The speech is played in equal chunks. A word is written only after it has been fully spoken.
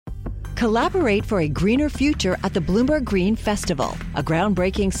Collaborate for a greener future at the Bloomberg Green Festival, a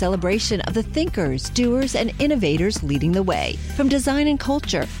groundbreaking celebration of the thinkers, doers, and innovators leading the way. From design and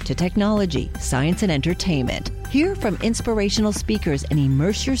culture to technology, science, and entertainment. Hear from inspirational speakers and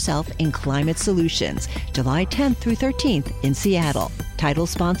immerse yourself in climate solutions. July 10th through 13th in Seattle. Title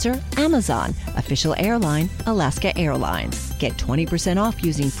sponsor, Amazon. Official airline, Alaska Airlines. Get 20% off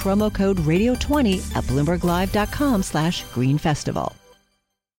using promo code radio20 at bloomberglive.com/greenfestival.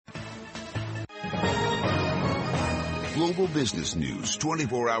 Global business news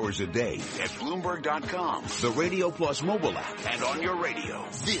 24 hours a day at Bloomberg.com, the Radio Plus mobile app, and on your radio.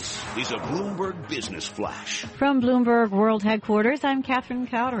 This is a Bloomberg Business Flash. From Bloomberg World Headquarters, I'm Catherine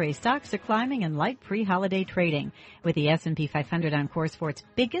Cowdery. Stocks are climbing in light pre-holiday trading, with the S&P 500 on course for its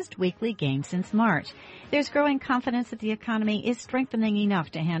biggest weekly gain since March. There's growing confidence that the economy is strengthening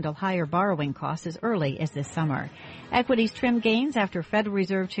enough to handle higher borrowing costs as early as this summer. Equities trimmed gains after Federal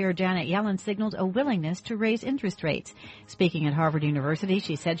Reserve Chair Janet Yellen signaled a willingness to raise interest rates. Speaking at Harvard University,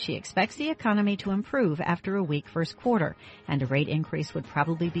 she said she expects the economy to improve after a weak first quarter, and a rate increase would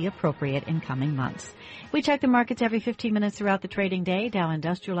probably be appropriate in coming months. We check the markets every 15 minutes throughout the trading day. Dow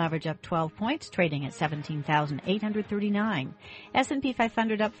Industrial average up 12 points, trading at 17,839. S&P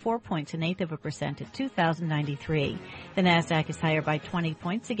 500 up 4 points, 1/8% at 2,093. The Nasdaq is higher by 20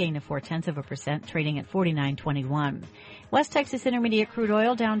 points, a gain of 0.4%, trading at 49.21. West Texas Intermediate crude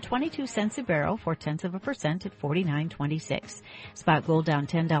oil down 22 cents a barrel, 0.4% at 49.26. Spot gold down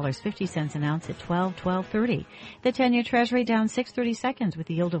 $10.50 an ounce at 12.30. The 10-year Treasury down 6/32 with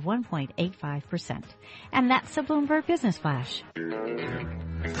a yield of 1.85%. And that's a Bloomberg Business Flash.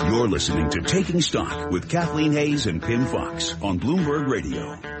 You're listening to Taking Stock with Kathleen Hayes and Pimm Fox on Bloomberg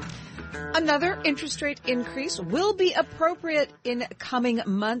Radio. Another interest rate increase will be appropriate in coming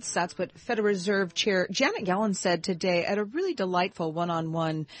months. That's what Federal Reserve Chair Janet Yellen said today at a really delightful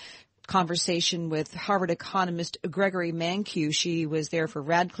one-on-one conversation with Harvard economist Gregory Mankiw. She was there for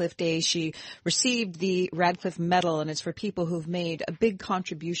Radcliffe Day. She received the Radcliffe Medal, and it's for people who've made a big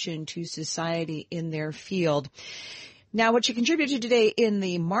contribution to society in their field. Now, what she contributed today in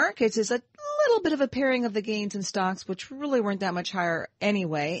the markets is a little bit of a pairing of the gains in stocks, which really weren't that much higher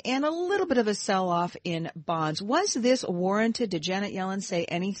anyway, and a little bit of a sell-off in bonds. Was this warranted? Did Janet Yellen say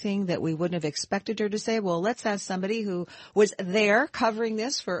anything that we wouldn't have expected her to say? Well, let's ask somebody who was there covering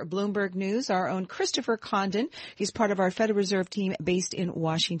this for Bloomberg News, our own Christopher Condon. He's part of our Federal Reserve team based in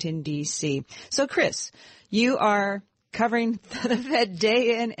Washington, D.C. So, Chris, you are covering the Fed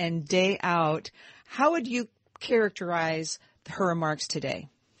day in and day out. How would you characterize her remarks today?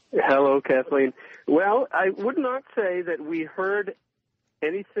 Hello, Kathleen. Well, I would not say that we heard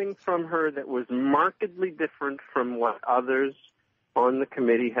anything from her that was markedly different from what others on the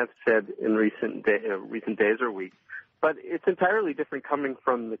committee have said in recent days or weeks. But it's entirely different coming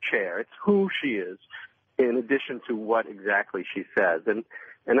from the chair. It's who she is, in addition to what exactly she says. And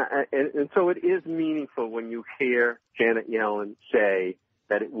so it is meaningful when you hear Janet Yellen say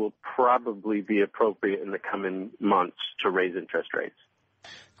that it will probably be appropriate in the coming months to raise interest rates.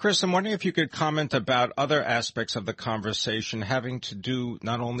 Chris, I'm wondering if you could comment about other aspects of the conversation having to do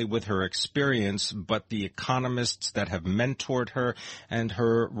not only with her experience, but the economists that have mentored her and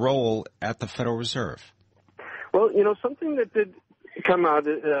her role at the Federal Reserve. Well, something that did come out,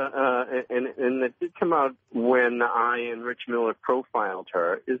 and that did come out when I and Rich Miller profiled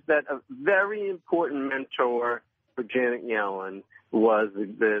her, is that a very important mentor for Janet Yellen was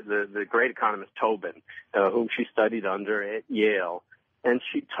the great economist Tobin, whom she studied under at Yale. And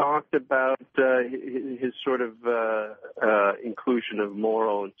she talked about his sort of inclusion of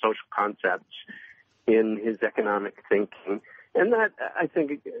moral and social concepts in his economic thinking. And that, I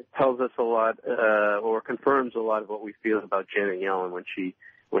think, tells us a lot or confirms a lot of what we feel about Janet Yellen when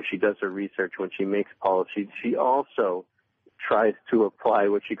she does her research, when she makes policy. She also tries to apply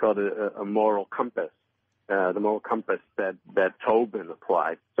what she called a moral compass, the moral compass that Tobin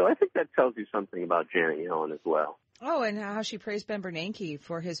applied. So I think that tells you something about Janet Yellen as well. Oh, and how she praised Ben Bernanke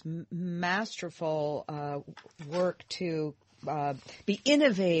for his masterful work to be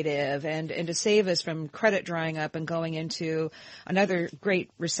innovative and to save us from credit drying up and going into another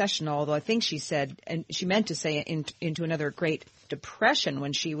great recession, although I think she said, and she meant to say into another great depression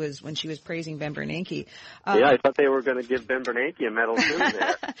when she was praising Ben Bernanke. Yeah, I thought they were going to give Ben Bernanke a medal too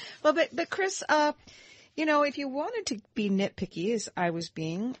there. Well, but Chris, if you wanted to be nitpicky, as I was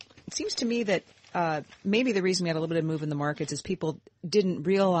being, it seems to me that maybe the reason we had a little bit of move in the markets is people didn't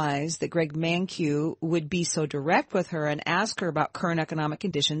realize that Greg Mankiw would be so direct with her and ask her about current economic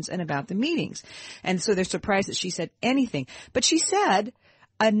conditions and about the meetings. And so they're surprised that she said anything. But she said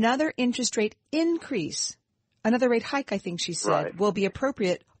another interest rate increase, another rate hike, I think she said, will be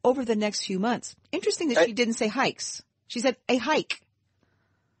appropriate over the next few months. Interesting that she didn't say hikes. She said a hike,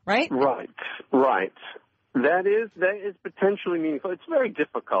 right? Right. That is potentially meaningful. It's very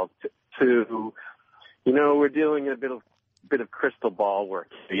difficult to we're dealing in a bit of crystal ball work.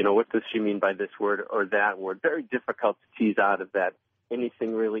 What does she mean by this word or that word? Very difficult to tease out of that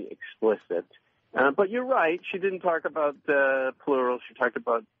anything really explicit. But you're right. She didn't talk about plural. She talked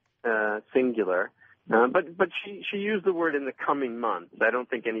about singular. But she used the word in the coming months. I don't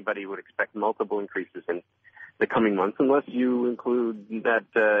think anybody would expect multiple increases in the coming months unless you include that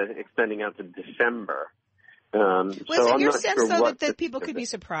extending out to December. Was it your sense, though, that people could be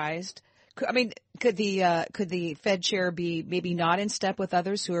surprised? I mean, could the Fed chair be maybe not in step with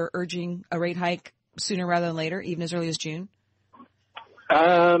others who are urging a rate hike sooner rather than later, even as early as June?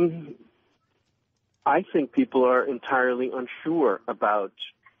 I think people are entirely unsure about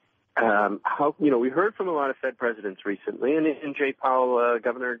how, we heard from a lot of Fed presidents recently, and Jay Powell,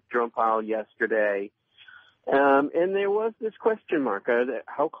 Governor Jerome Powell yesterday, and there was this question mark,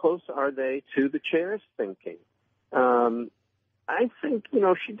 how close are they to the chair's thinking? I think,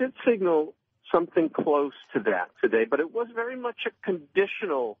 she did signal something close to that today, but it was very much a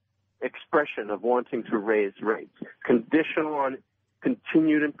conditional expression of wanting to raise rates, conditional on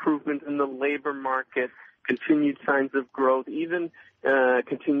continued improvement in the labor market, continued signs of growth, even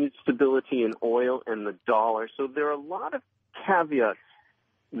continued stability in oil and the dollar. So there are a lot of caveats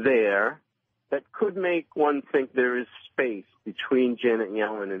there that could make one think there is space between Janet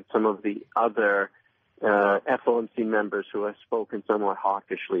Yellen and some of the other FOMC members who have spoken somewhat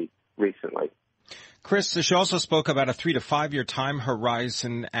hawkishly recently. Chris, she also spoke about a 3 to 5 year time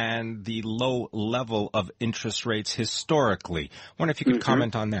horizon and the low level of interest rates historically. I wonder if you could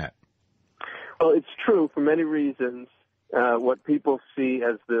comment on that. Well, it's true for many reasons. What people see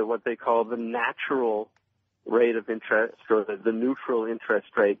as what they call the natural rate of interest or the neutral interest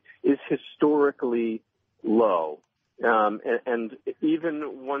rate is historically low. And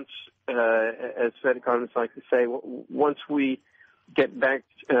even once, as Fed economists like to say, once we get back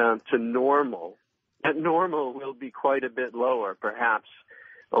to normal, that normal will be quite a bit lower, perhaps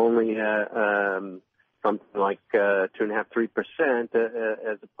only something like 2.5–3%,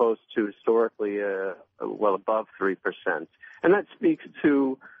 as opposed to historically well above 3%. And that speaks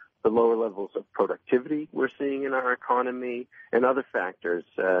to the lower levels of productivity we're seeing in our economy and other factors.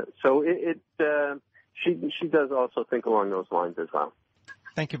 So she does also think along those lines as well.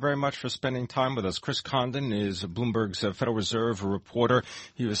 Thank you very much for spending time with us. Chris Condon is Bloomberg's Federal Reserve reporter.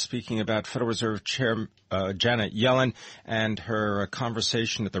 He was speaking about Federal Reserve Chair Janet Yellen and her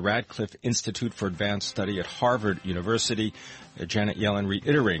conversation at the Radcliffe Institute for Advanced Study at Harvard University. Janet Yellen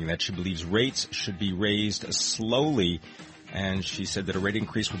reiterating that she believes rates should be raised slowly, and she said that a rate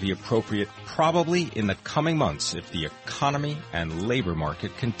increase would be appropriate probably in the coming months if the economy and labor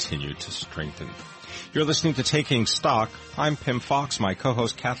market continue to strengthen. You're listening to Taking Stock. I'm Pim Fox, my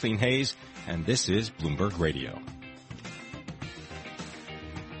co-host Kathleen Hayes, and this is Bloomberg Radio.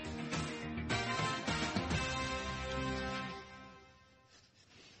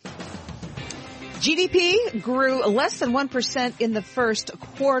 GDP grew less than 1% in the first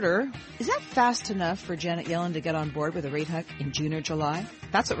quarter. Is that fast enough for Janet Yellen to get on board with a rate hike in June or July?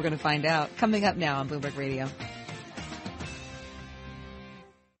 That's what we're going to find out coming up now on Bloomberg Radio.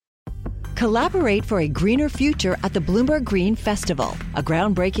 Collaborate for a greener future at the Bloomberg Green Festival, a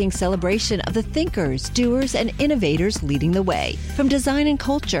groundbreaking celebration of the thinkers, doers, and innovators leading the way. From design and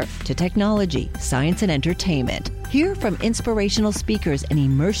culture to technology, science, and entertainment. Hear from inspirational speakers and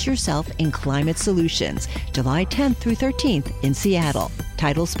immerse yourself in climate solutions. July 10th through 13th in Seattle.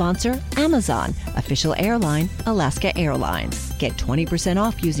 Title sponsor, Amazon. Official airline, Alaska Airlines. Get 20%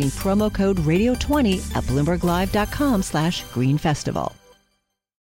 off using promo code radio20 at BloombergLive.com/Green Festival.